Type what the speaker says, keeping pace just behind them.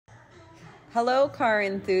Hello, car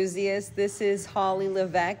enthusiasts. This is Holly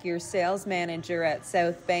Levesque, your sales manager at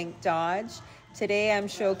South Bank Dodge. Today I'm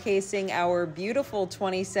showcasing our beautiful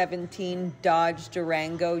 2017 Dodge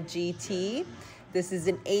Durango GT. This is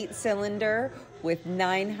an 8-cylinder with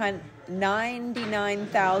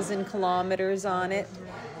 99,000 kilometers on it.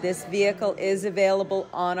 This vehicle is available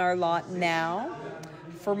on our lot now.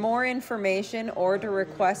 For more information or to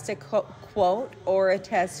request a quote or a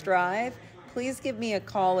test drive, please give me a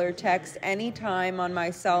call or text anytime on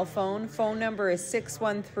my cell phone. Phone number is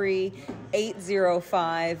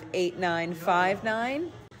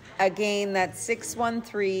 613-805-8959. Again, that's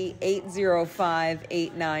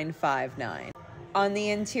 613-805-8959. On the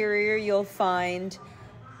interior, you'll find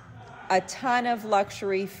a ton of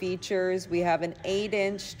luxury features. We have an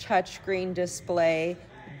 8-inch touchscreen display,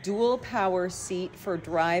 dual power seat for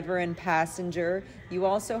driver and passenger. You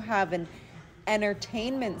also have an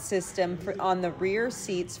entertainment system on the rear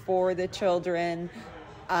seats for the children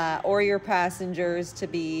or your passengers to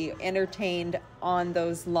be entertained on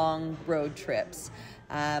those long road trips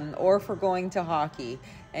or for going to hockey.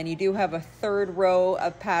 And you do have a third row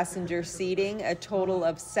of passenger seating, a total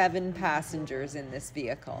of 7 passengers in this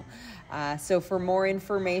vehicle. So for more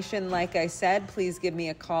information, like I said, please give me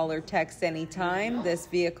a call or text anytime. This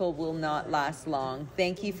vehicle will not last long.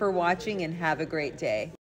 Thank you for watching and have a great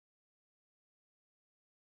day.